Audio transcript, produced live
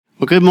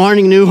Well, good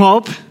morning, New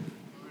Hope.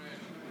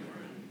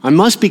 I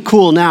must be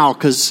cool now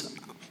because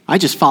I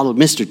just followed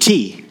Mr.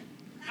 T.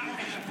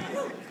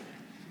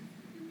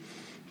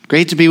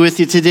 Great to be with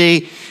you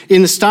today.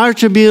 In the Star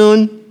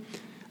Tribune,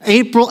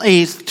 April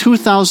 8th,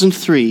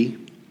 2003,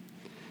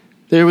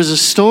 there was a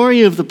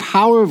story of the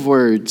power of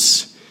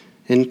words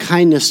and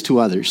kindness to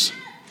others.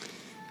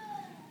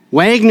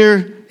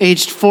 Wagner,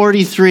 aged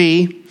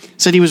 43,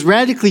 said he was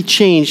radically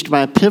changed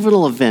by a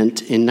pivotal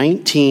event in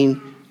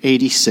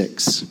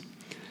 1986.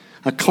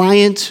 A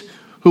client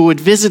who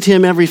would visit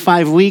him every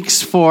 5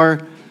 weeks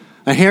for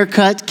a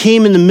haircut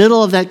came in the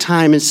middle of that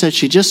time and said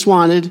she just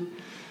wanted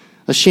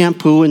a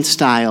shampoo and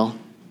style.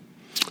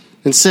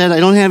 And said, I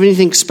don't have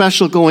anything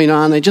special going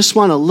on. I just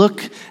want to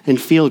look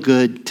and feel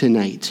good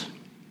tonight.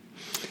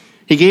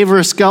 He gave her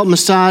a scalp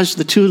massage.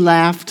 The two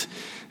laughed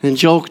and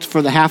joked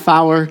for the half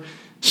hour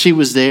she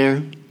was there.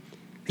 And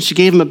she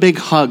gave him a big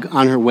hug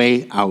on her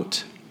way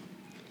out.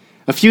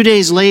 A few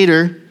days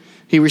later,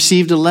 he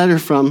received a letter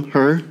from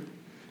her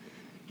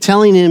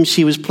telling him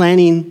she was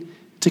planning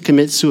to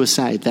commit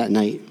suicide that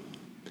night.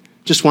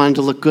 Just wanted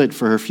to look good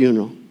for her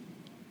funeral.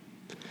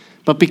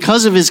 But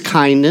because of his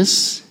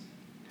kindness,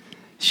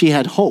 she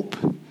had hope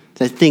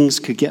that things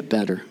could get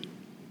better.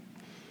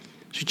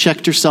 She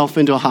checked herself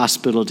into a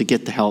hospital to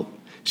get the help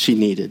she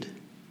needed.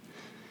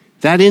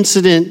 That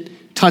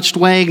incident touched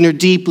Wagner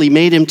deeply,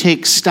 made him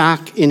take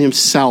stock in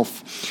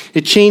himself.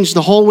 It changed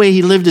the whole way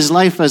he lived his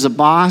life as a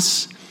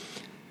boss,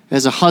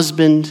 as a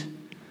husband,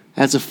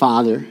 as a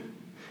father.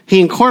 He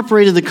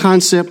incorporated the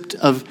concept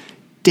of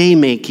day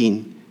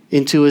making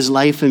into his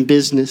life and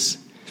business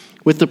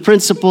with the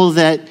principle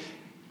that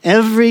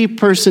every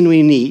person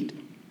we meet,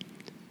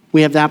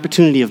 we have the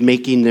opportunity of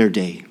making their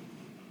day.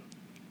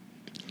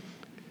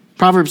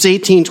 Proverbs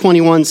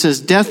 18:21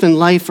 says, death and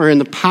life are in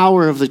the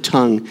power of the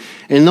tongue,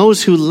 and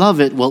those who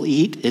love it will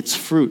eat its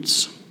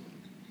fruits.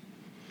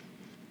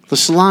 The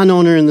salon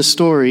owner in the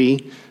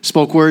story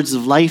spoke words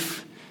of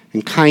life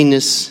and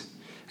kindness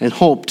and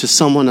hope to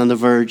someone on the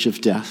verge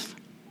of death.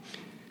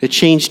 It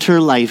changed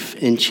her life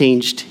and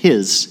changed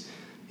his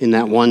in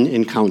that one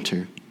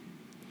encounter.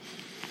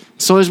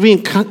 So as we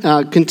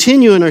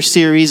continue in our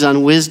series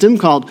on wisdom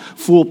called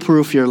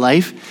Foolproof Your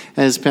Life,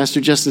 as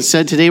Pastor Justin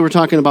said, today we're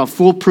talking about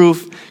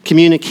foolproof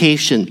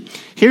communication.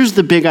 Here's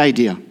the big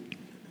idea.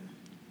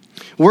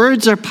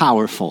 Words are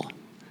powerful.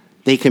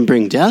 They can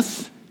bring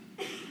death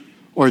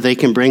or they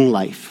can bring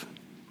life.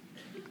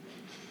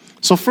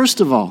 So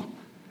first of all,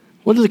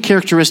 what are the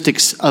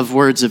characteristics of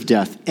words of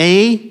death?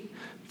 A,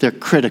 they're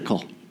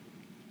critical.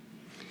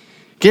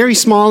 Gary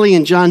Smalley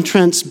and John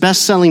Trent's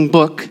best-selling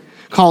book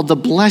called The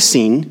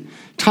Blessing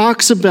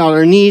talks about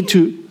our need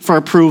for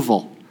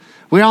approval.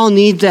 We all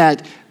need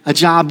that, a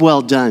job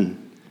well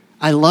done.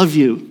 I love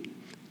you.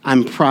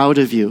 I'm proud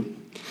of you.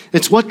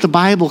 It's what the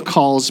Bible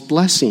calls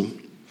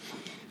blessing.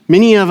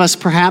 Many of us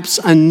perhaps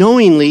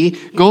unknowingly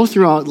go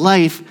throughout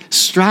life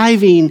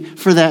striving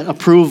for that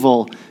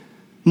approval,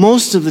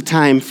 most of the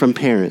time from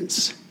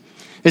parents.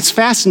 It's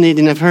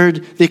fascinating. I've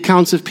heard the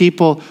accounts of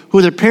people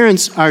who their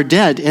parents are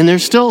dead and they're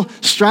still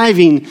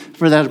striving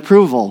for that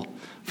approval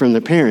from their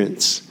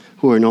parents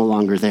who are no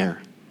longer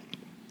there.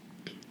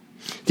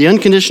 The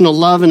unconditional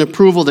love and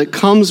approval that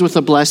comes with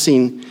a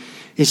blessing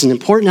is an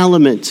important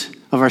element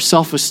of our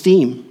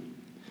self-esteem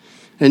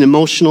and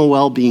emotional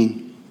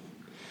well-being.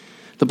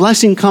 The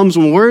blessing comes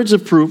when words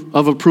of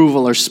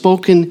approval are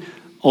spoken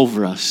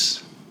over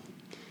us.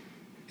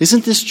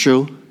 Isn't this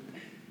true?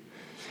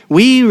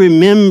 We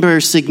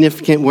remember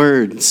significant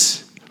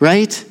words,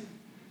 right?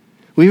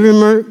 We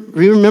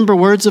remember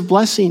words of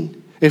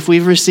blessing if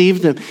we've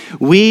received them.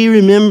 We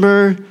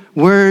remember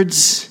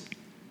words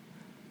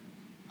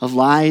of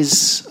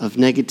lies, of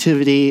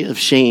negativity, of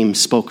shame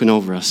spoken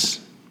over us.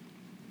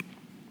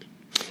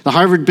 The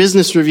Harvard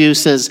Business Review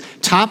says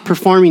top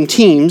performing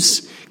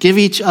teams give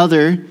each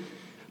other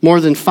more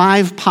than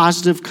 5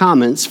 positive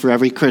comments for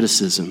every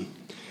criticism.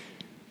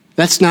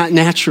 That's not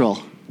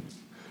natural,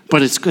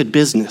 but it's good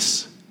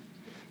business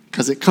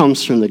because it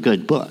comes from the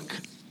good book.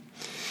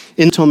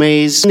 In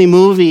Tomei's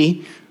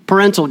movie,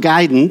 Parental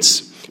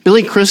Guidance,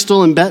 Billy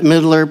Crystal and Bette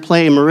Midler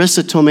play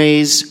Marissa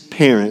Tomei's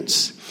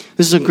parents.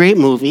 This is a great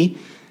movie,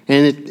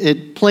 and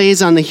it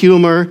plays on the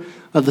humor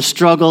of the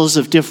struggles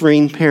of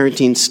differing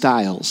parenting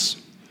styles.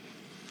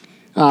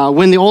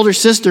 When the older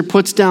sister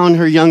puts down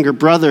her younger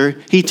brother,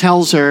 he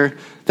tells her,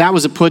 that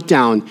was a put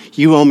down.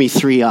 You owe me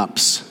 3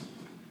 ups.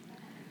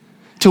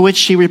 To which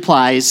she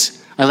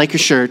replies, I like your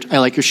shirt, I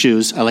like your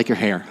shoes, I like your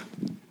hair.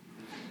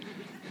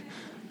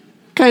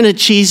 Kind of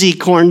cheesy,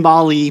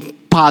 cornball-y,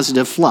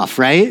 positive fluff,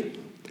 right?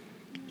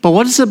 But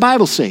what does the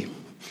Bible say?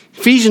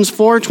 Ephesians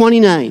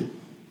 4:29.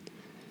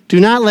 Do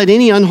not let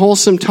any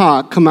unwholesome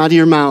talk come out of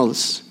your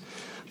mouths,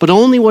 but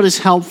only what is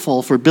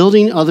helpful for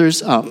building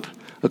others up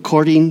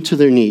according to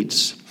their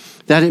needs,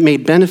 that it may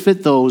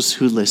benefit those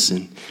who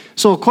listen.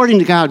 So according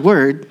to God's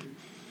word,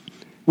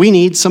 we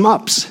need some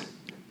ups.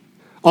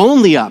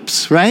 Only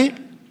ups, right?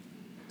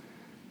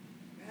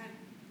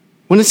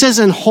 When it says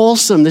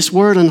unwholesome, this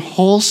word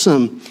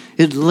unwholesome,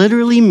 it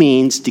literally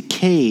means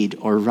decayed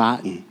or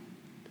rotten.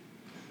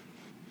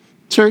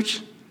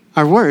 Church,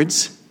 our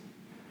words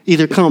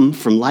either come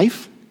from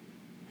life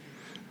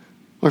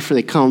or if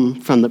they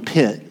come from the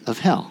pit of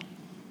hell.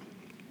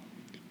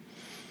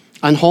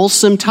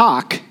 Unwholesome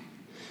talk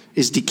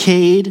is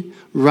decayed,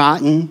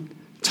 rotten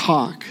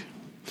talk.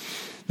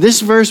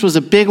 This verse was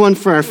a big one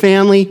for our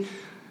family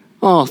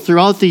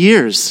throughout the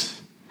years.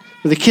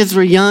 When the kids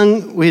were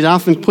young, we'd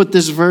often put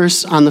this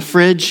verse on the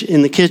fridge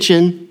in the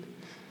kitchen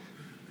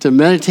to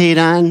meditate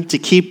on, to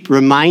keep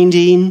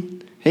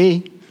reminding,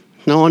 hey,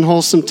 no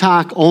unwholesome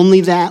talk,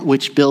 only that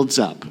which builds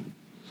up.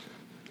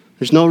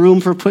 There's no room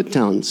for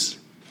put-downs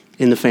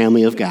in the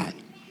family of God.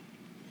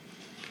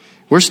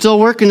 We're still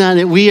working on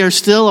it. We are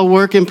still a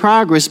work in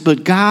progress,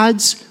 but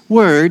God's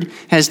word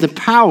has the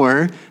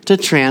power to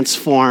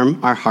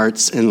transform our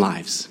hearts and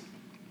lives.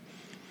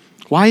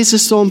 Why is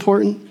this so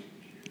important?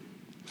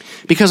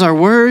 Because our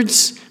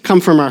words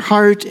come from our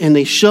heart and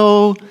they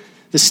show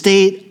the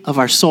state of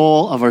our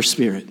soul, of our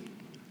spirit.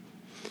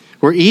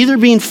 We're either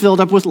being filled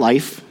up with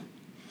life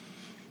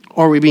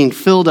or we're being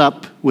filled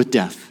up with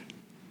death.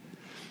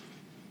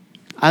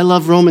 I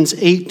love Romans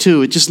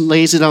 8:2. It just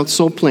lays it out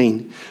so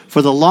plain.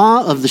 For the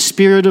law of the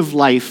Spirit of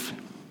life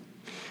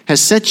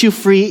has set you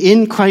free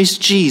in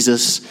Christ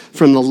Jesus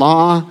from the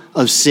law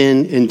of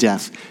sin and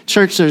death.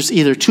 Church, there's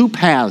either two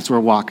paths we're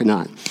walking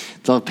on.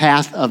 The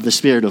path of the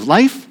Spirit of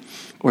life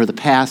or the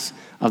path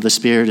of the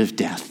Spirit of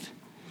death.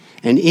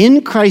 And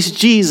in Christ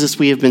Jesus,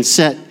 we have been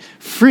set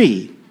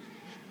free.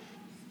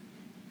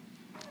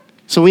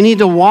 So we need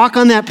to walk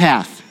on that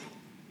path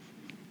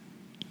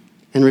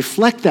and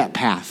reflect that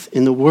path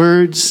in the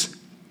words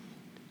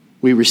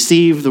we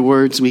receive, the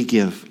words we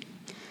give.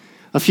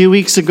 A few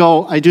weeks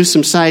ago, I do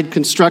some side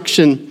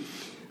construction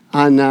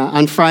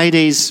on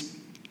Fridays,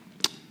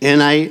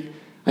 and I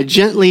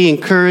gently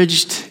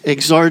encouraged,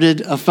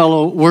 exhorted a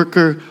fellow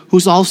worker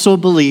who's also a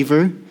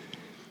believer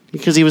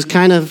because he was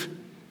kind of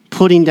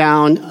putting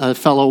down a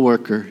fellow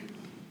worker.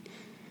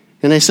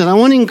 And I said, I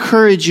want to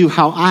encourage you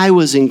how I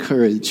was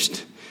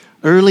encouraged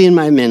early in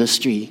my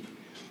ministry.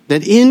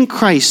 That in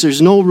Christ,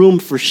 there's no room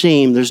for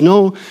shame. There's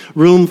no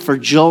room for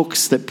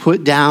jokes that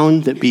put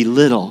down, that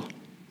belittle.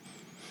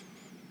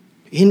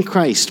 In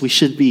Christ, we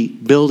should be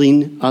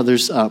building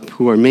others up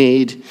who are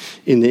made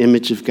in the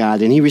image of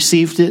God. And he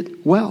received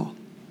it well.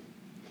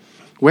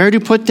 Where do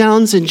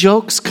put-downs and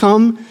jokes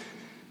come?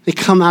 They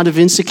come out of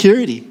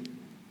insecurity.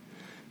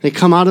 They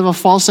come out of a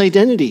false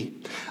identity,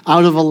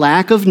 out of a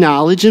lack of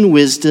knowledge and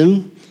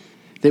wisdom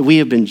that we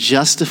have been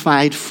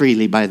justified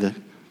freely by the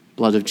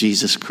blood of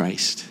Jesus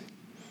Christ.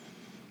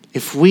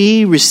 If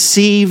we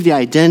receive the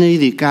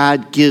identity that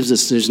God gives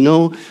us, there's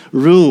no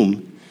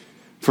room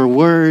for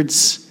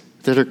words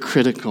that are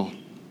critical.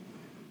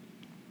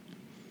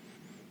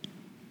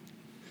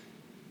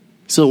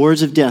 So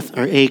words of death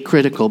are A,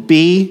 critical.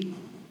 B,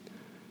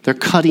 they're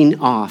cutting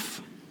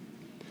off.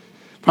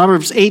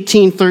 Proverbs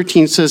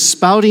 18:13 says,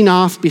 spouting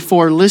off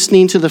before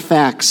listening to the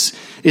facts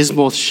is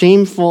both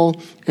shameful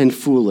and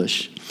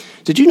foolish.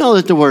 Did you know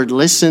that the word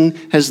listen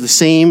has the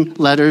same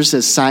letters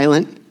as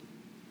silent?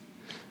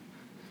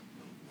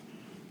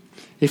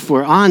 If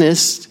we're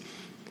honest,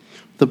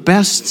 the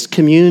best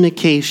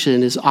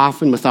communication is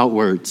often without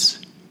words.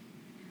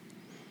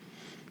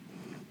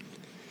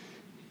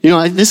 You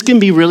know, this can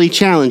be really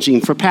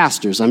challenging for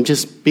pastors. I'm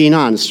just being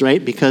honest,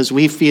 right? Because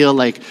we feel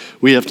like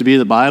we have to be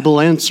the Bible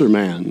answer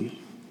man.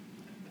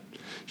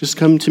 Just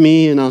come to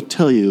me and I'll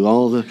tell you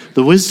all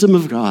the wisdom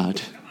of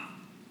God.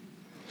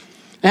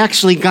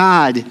 Actually,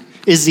 God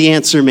is the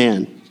answer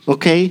man,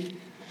 okay?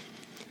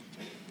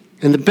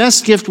 And the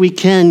best gift we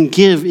can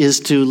give is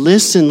to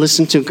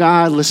listen to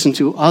God, listen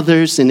to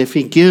others. And if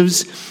he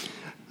gives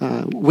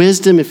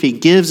wisdom, if he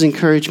gives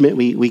encouragement,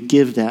 we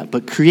give that.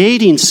 But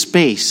creating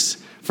space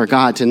for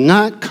God to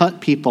not cut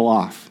people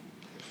off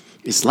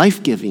is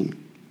life-giving.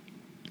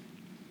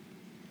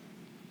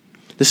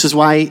 This is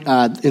why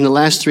in the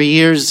last 3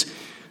 years,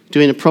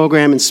 doing a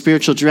program in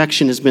spiritual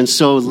direction has been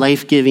so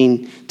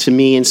life-giving to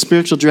me. And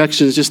spiritual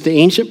direction is just the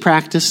ancient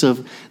practice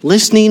of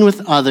listening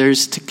with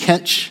others to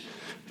catch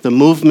the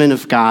movement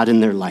of God in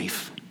their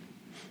life.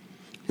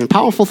 And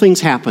powerful things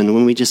happen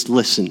when we just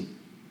listen.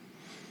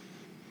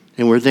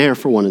 And we're there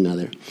for one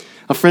another.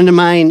 A friend of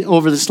mine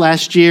over this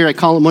last year, I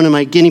call him one of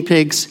my guinea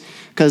pigs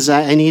because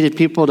I needed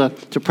people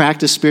to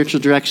practice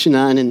spiritual direction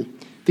on. And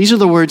these are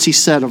the words he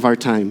said of our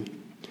time.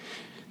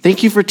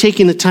 Thank you for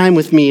taking the time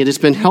with me. It has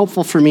been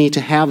helpful for me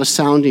to have a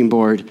sounding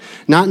board,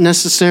 not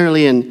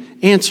necessarily an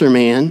answer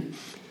man,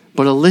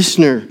 but a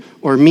listener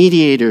or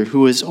mediator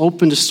who is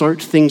open to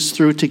sort things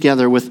through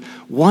together with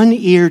one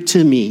ear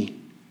to me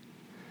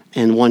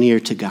and one ear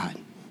to God.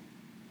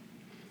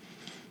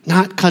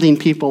 Not cutting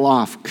people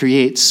off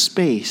creates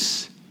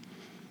space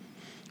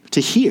to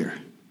hear,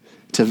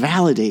 to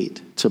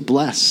validate, to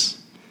bless,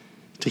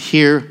 to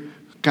hear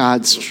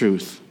God's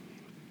truth.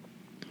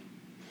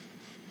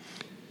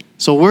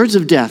 So words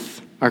of death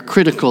are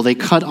critical. They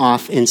cut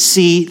off, and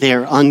C, they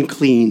are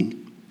unclean.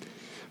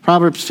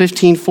 Proverbs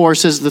 15:4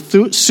 says,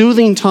 the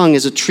soothing tongue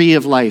is a tree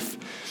of life,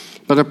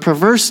 but a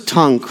perverse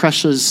tongue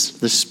crushes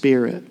the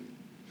spirit.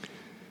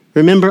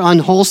 Remember,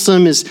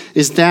 unwholesome is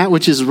that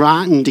which is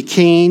rotten,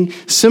 decaying.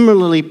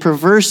 Similarly,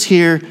 perverse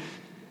here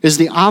is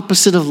the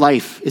opposite of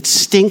life. It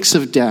stinks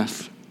of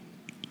death.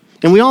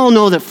 And we all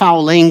know that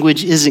foul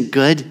language isn't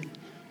good.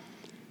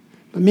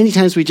 But many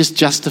times we just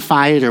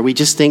justify it, or we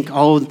just think,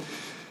 oh,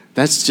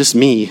 that's just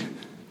me.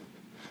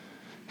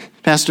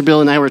 Pastor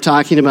Bill and I were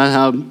talking about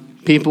how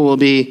people will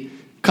be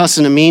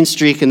cussing a mean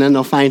streak and then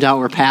they'll find out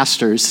we're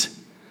pastors.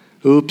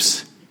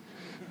 Oops.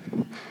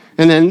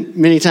 And then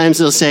many times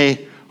they'll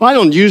say, well, I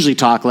don't usually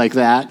talk like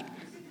that.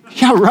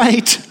 Yeah,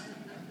 right.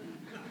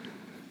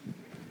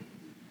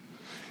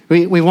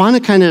 We want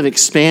to kind of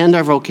expand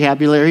our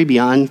vocabulary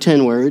beyond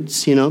 10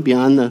 words,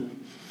 beyond the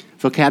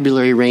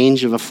vocabulary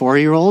range of a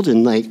 4-year-old.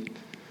 And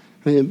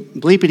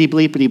bleepity,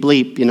 bleepity,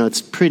 bleep,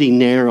 it's pretty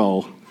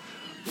narrow,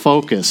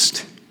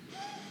 focused.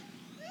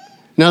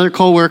 Another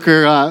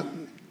coworker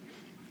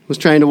was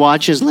trying to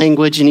watch his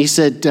language, and he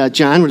said,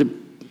 John,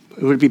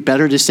 would it be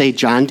better to say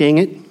John, dang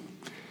it?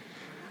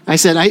 I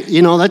said,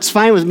 that's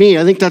fine with me.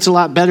 I think that's a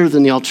lot better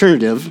than the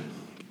alternative.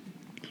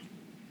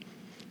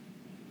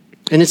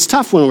 And it's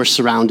tough when we're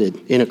surrounded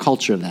in a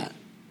culture of that.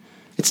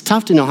 It's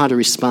tough to know how to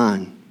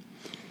respond.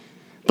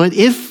 But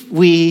if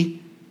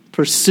we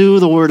pursue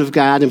the Word of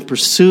God and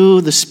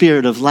pursue the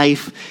Spirit of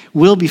life,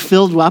 we'll be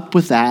filled up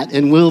with that,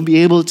 and we'll be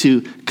able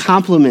to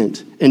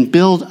complement and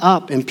build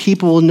up, and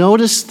people will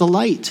notice the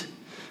light.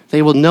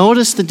 They will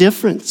notice the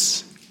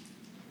difference.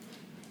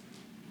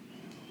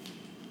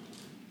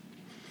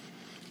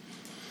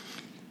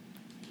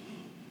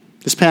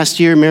 This past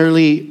year,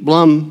 Marilee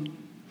Blum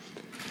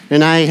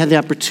and I had the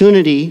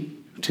opportunity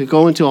to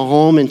go into a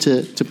home and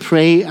to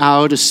pray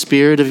out a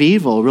spirit of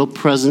evil, a real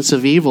presence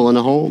of evil in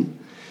a home.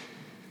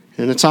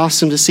 And it's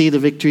awesome to see the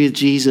victory of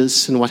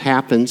Jesus and what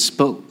happens.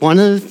 But one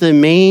of the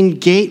main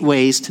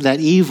gateways to that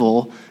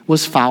evil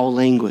was foul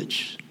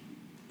language.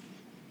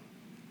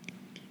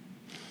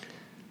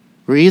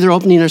 We're either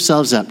opening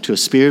ourselves up to a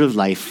spirit of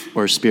life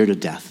or a spirit of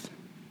death.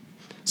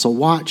 So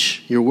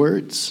watch your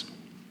words.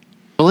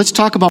 Well, let's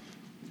talk about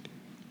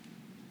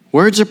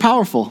words are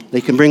powerful.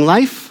 They can bring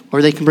life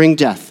or they can bring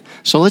death.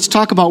 So let's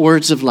talk about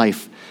words of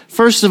life.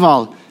 First of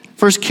all,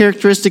 first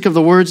characteristic of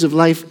the words of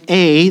life,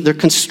 they're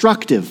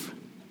constructive.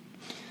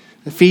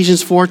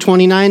 Ephesians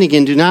 4:29,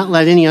 again, do not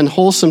let any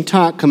unwholesome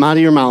talk come out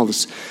of your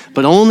mouths,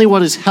 but only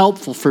what is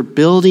helpful for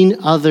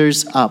building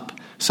others up.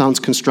 Sounds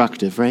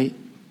constructive, right?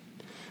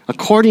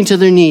 According to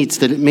their needs,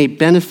 that it may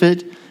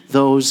benefit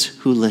those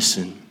who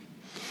listen.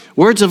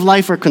 Words of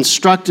life are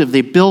constructive.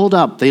 They build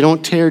up. They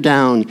don't tear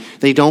down.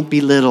 They don't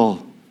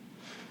belittle.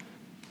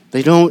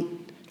 They don't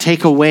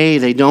take away.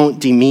 They don't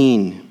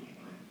demean.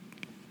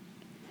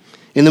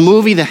 In the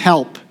movie The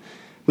Help,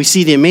 we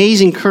see the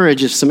amazing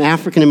courage of some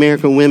African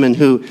American women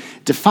who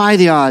defy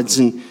the odds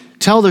and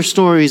tell their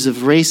stories of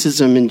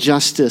racism and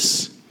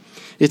injustice.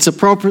 It's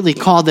appropriately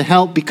called The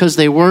Help because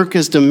they work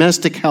as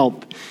domestic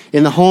help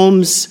in the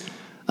homes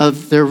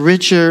of their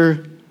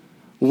richer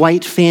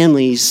white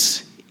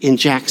families in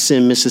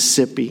Jackson,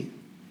 Mississippi.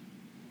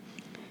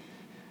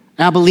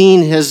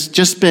 Abilene has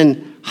just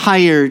been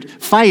fired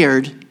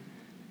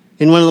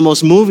in one of the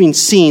most moving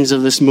scenes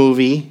of this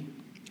movie.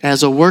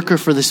 As a worker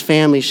for this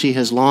family, she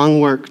has long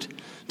worked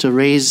to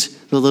raise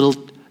the little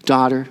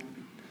daughter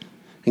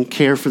and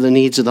care for the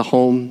needs of the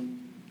home.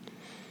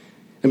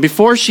 And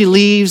before she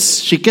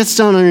leaves, she gets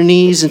down on her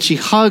knees and she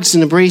hugs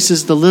and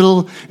embraces the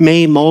little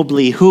Mae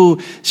Mobley, who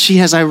she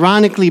has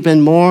ironically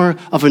been more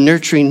of a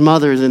nurturing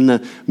mother than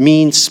the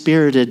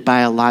mean-spirited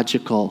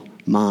biological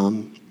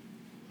mom.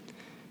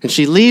 And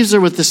she leaves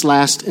her with this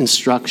last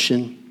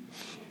instruction.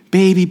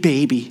 Baby,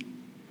 baby,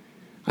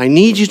 I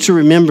need you to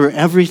remember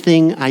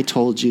everything I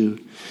told you.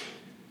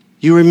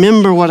 You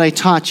remember what I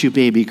taught you,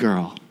 baby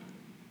girl.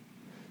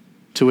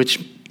 To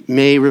which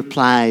Mae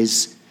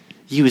replies,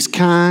 you is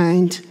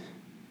kind,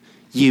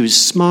 you is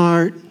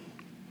smart,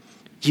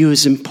 you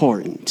is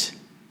important.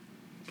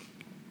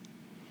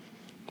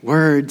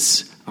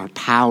 Words are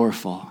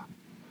powerful.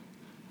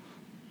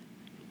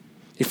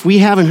 If we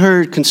haven't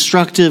heard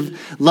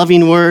constructive,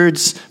 loving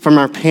words from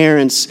our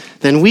parents,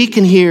 then we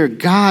can hear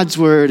God's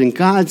word and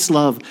God's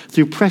love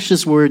through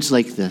precious words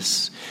like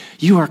this.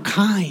 You are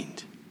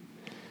kind.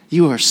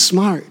 You are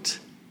smart.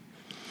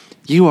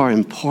 You are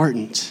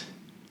important.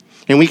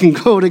 And we can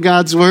go to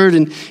God's word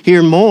and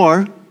hear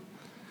more.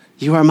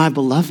 You are my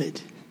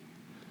beloved.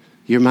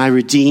 You're my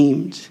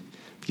redeemed.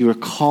 You are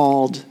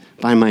called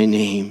by my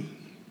name.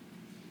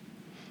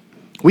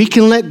 We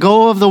can let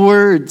go of the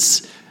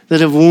words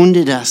that have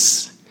wounded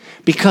us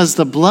because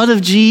the blood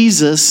of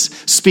Jesus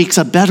speaks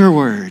a better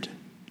word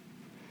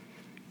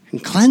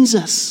and cleanse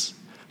us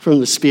from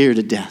the spirit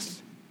of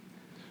death.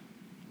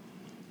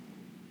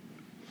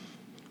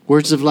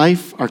 Words of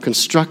life are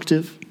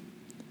constructive,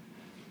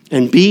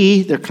 and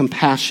they're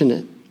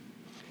compassionate.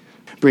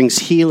 Brings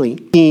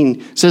healing.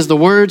 It says the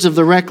words of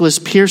the reckless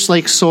pierce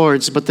like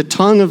swords, but the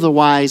tongue of the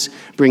wise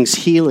brings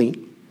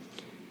healing.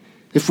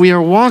 If we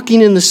are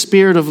walking in the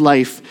spirit of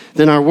life,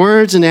 then our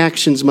words and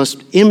actions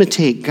must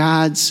imitate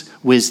God's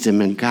wisdom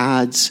and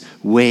God's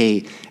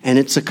way, and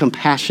it's a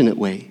compassionate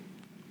way.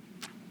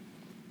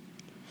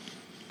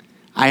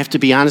 I have to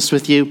be honest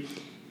with you.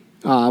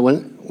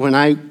 When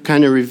I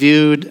kind of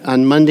reviewed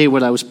on Monday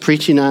what I was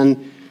preaching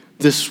on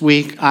this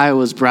week, I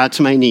was brought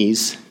to my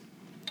knees.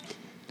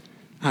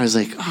 I was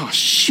like, oh,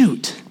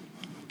 shoot.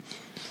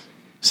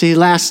 See,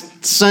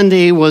 last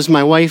Sunday was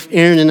my wife,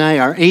 Erin, and I,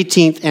 our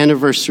 18th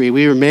anniversary.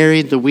 We were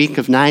married the week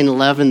of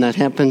 9/11. That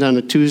happened on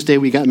a Tuesday.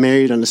 We got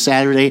married on a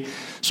Saturday.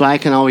 So I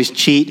can always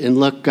cheat and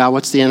look,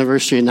 what's the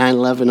anniversary of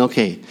 9/11?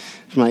 Okay,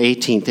 it's my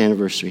 18th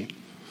anniversary.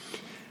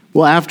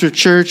 Well, after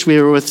church,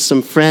 we were with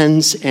some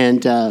friends,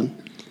 and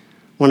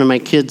one of my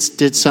kids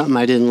did something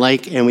I didn't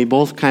like, and we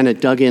both kind of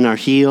dug in our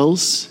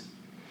heels,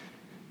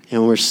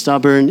 and we're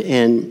stubborn,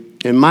 and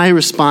my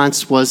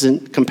response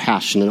wasn't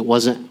compassionate. It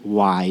wasn't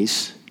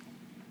wise.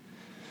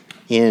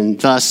 And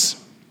thus,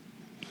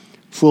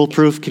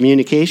 foolproof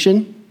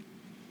communication.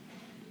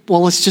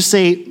 Well, let's just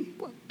say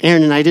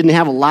Erin and I didn't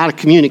have a lot of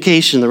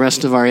communication the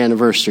rest of our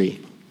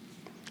anniversary.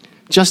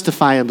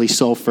 Justifiably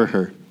so for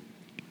her.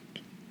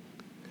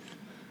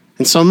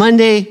 And so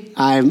Monday,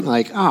 I'm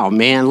like, oh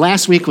man,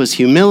 last week was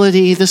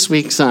humility. This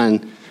week's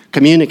on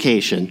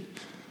communication.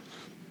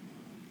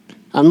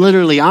 I'm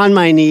literally on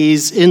my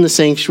knees in the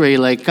sanctuary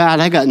like, God,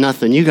 I got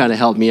nothing. You got to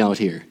help me out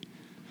here.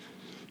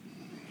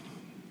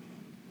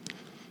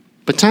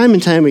 But time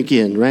and time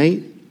again,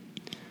 right?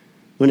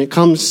 When it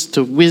comes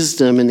to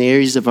wisdom in the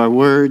areas of our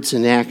words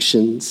and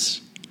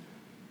actions,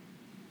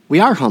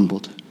 we are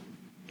humbled.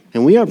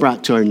 And we are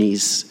brought to our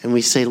knees. And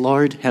we say,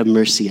 Lord, have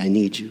mercy. I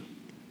need you.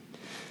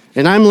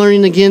 And I'm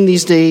learning again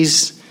these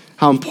days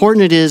how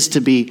important it is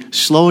to be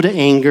slow to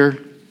anger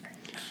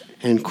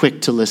and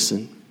quick to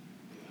listen.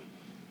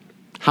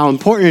 How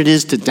important it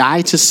is to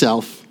die to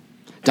self,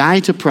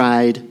 die to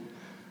pride,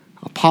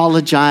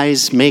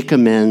 apologize, make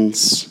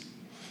amends,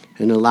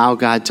 and allow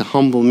God to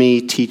humble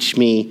me, teach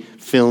me,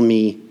 fill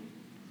me,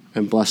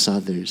 and bless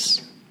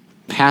others.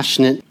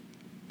 Passionate.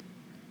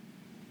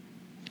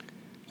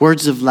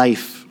 Words of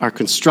life are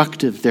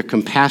constructive, they're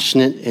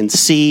compassionate, and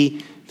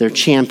they're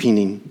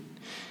championing.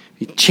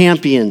 You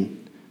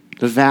champion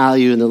the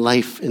value and the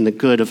life and the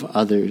good of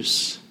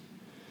others.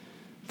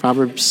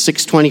 Proverbs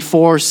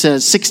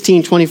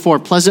 16:24,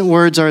 pleasant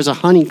words are as a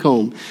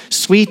honeycomb,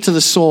 sweet to the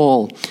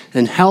soul,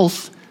 and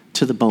health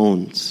to the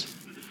bones.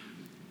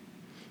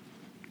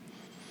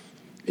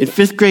 In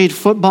 5th grade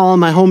football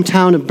in my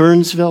hometown of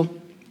Burnsville,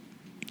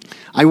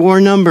 I wore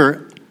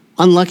number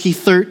unlucky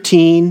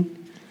 13,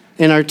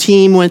 and our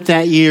team went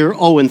that year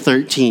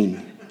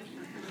 0-13.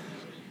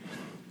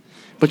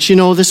 But you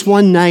know, this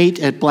one night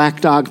at Black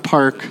Dog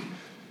Park,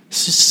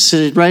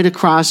 sit right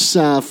across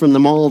from the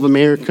Mall of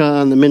America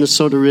on the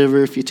Minnesota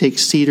River. If you take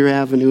Cedar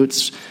Avenue,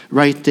 it's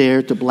right there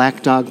at the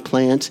Black Dog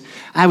plant.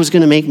 I was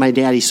going to make my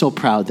daddy so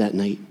proud that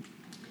night.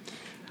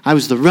 I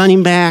was the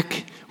running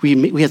back.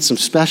 We had some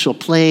special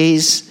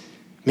plays.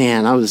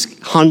 Man, I was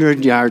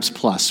 100 yards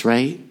plus,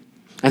 right?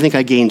 I think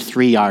I gained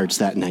 3 yards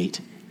that night.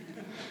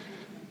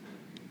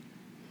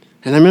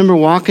 And I remember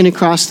walking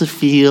across the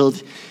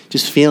field,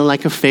 just feeling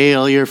like a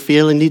failure,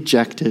 feeling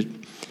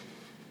dejected.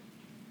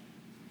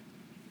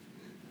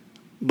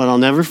 But I'll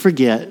never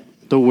forget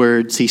the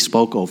words he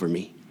spoke over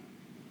me.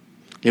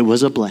 It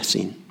was a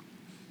blessing.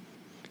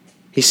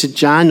 He said,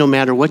 John, no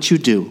matter what you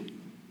do,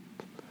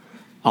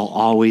 I'll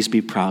always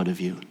be proud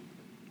of you.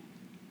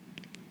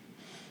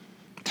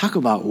 Talk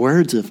about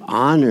words of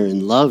honor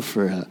and love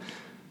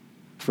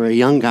for a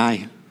young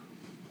guy.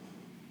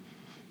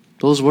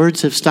 Those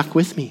words have stuck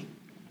with me.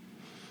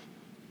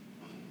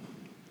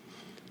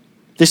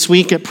 This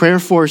week at Prayer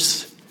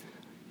Force,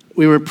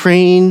 we were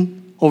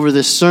praying over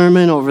this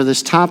sermon, over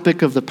this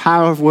topic of the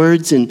power of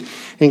words, and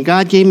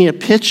God gave me a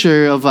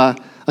picture of a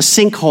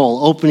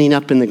sinkhole opening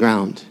up in the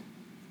ground.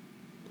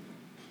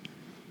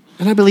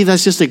 And I believe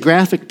that's just a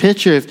graphic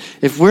picture.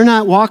 If we're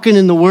not walking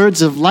in the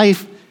words of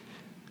life,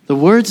 the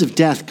words of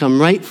death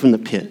come right from the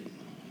pit.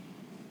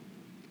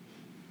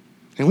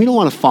 And we don't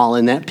want to fall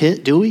in that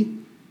pit, do we?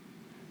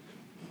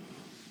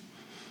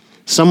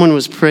 Someone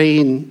was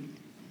praying,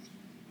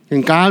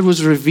 and God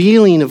was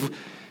revealing of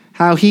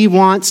how he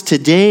wants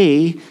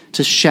today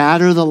to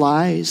shatter the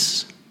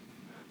lies,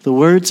 the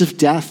words of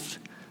death,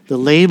 the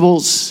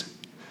labels,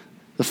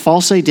 the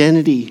false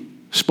identity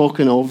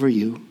spoken over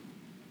you.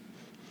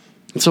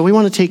 And so we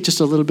want to take just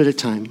a little bit of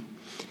time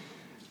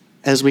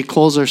as we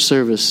close our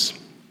service.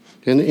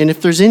 And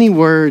if there's any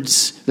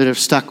words that have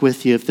stuck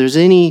with you, if there's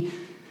any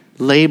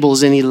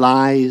labels, any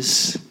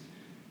lies,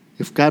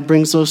 if God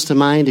brings those to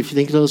mind, if you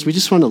think of those, we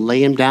just want to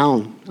lay them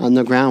down on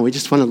the ground. We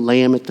just want to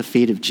lay them at the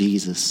feet of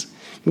Jesus.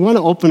 We want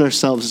to open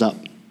ourselves up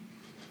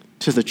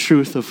to the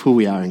truth of who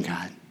we are in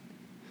God.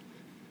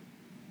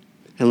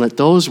 And let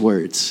those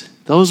words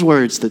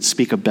that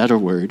speak a better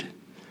word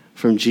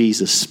from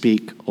Jesus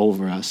speak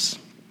over us.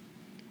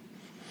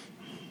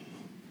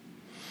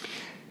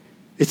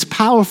 It's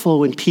powerful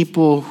when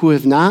people who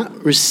have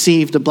not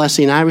received the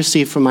blessing I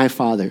received from my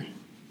Father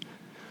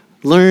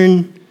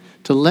learn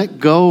to let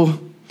go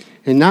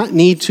and not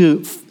need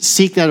to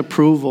seek that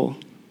approval.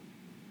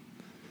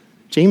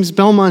 James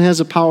Belmont has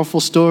a powerful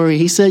story.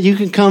 He said you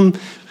can come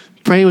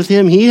pray with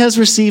him. He has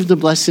received the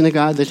blessing of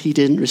God that he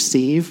didn't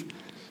receive.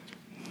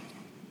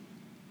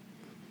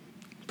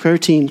 Prayer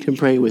team can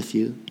pray with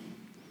you.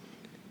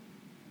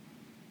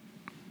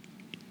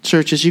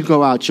 Church, as you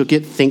go out, you'll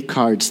get think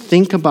cards.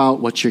 Think about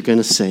what you're going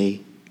to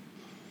say.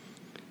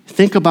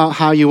 Think about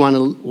how you want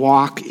to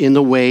walk in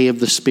the way of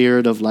the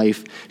Spirit of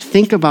life.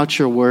 Think about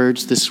your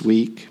words this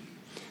week.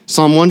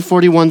 Psalm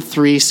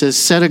 141:3 says,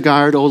 "Set a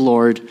guard, O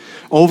Lord,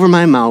 over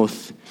my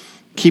mouth.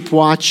 Keep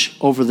watch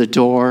over the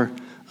door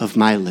of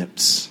my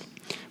lips."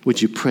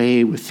 Would you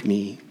pray with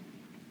me?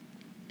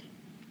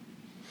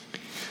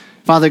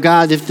 Father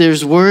God, if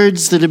there's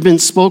words that have been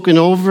spoken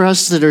over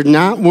us that are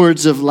not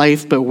words of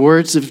life, but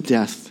words of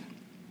death,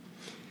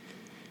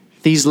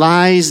 these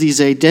lies, these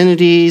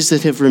identities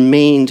that have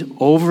remained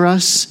over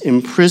us,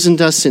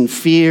 imprisoned us in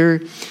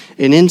fear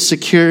and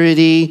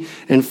insecurity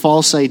and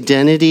false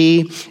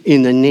identity,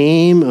 in the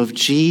name of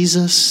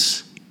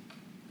Jesus,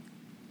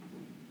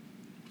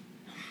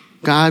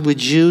 God,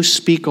 would you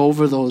speak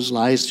over those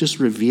lies? Just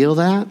reveal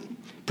that.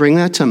 Bring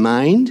that to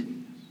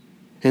mind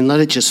and let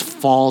it just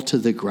fall to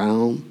the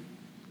ground.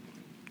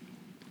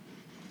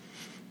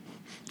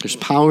 There's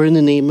power in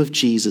the name of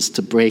Jesus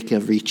to break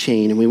every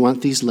chain, and we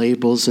want these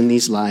labels and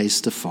these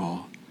lies to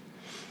fall.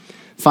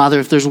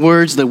 Father, if there's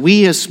words that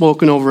we have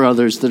spoken over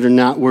others that are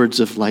not words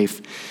of life,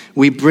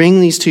 we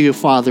bring these to you,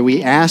 Father.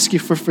 We ask you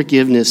for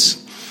forgiveness.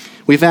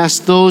 We've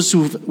asked those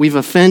who we've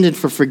offended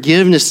for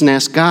forgiveness and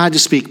asked God to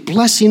speak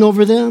blessing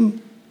over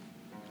them.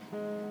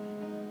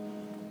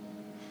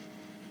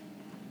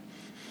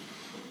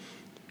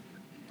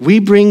 We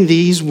bring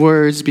these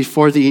words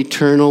before the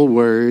eternal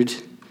Word.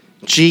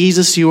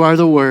 Jesus, you are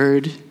the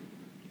Word.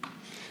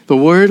 The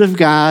Word of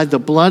God, the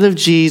blood of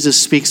Jesus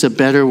speaks a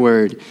better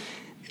word.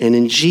 And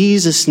in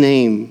Jesus'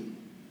 name,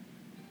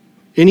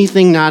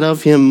 anything not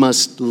of him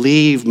must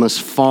leave,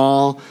 must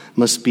fall,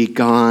 must be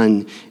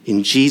gone.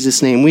 In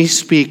Jesus' name, we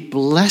speak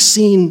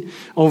blessing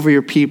over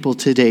your people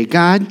today.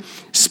 God,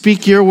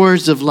 speak your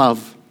words of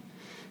love.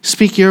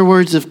 Speak your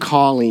words of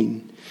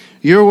calling,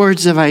 your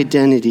words of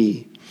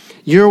identity,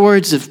 your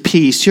words of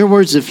peace, your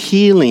words of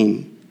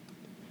healing,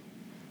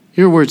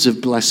 your words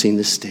of blessing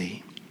this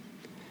day.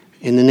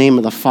 In the name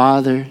of the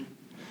Father,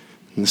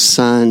 and the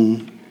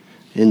Son,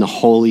 and the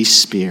Holy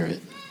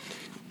Spirit.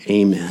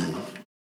 Amen.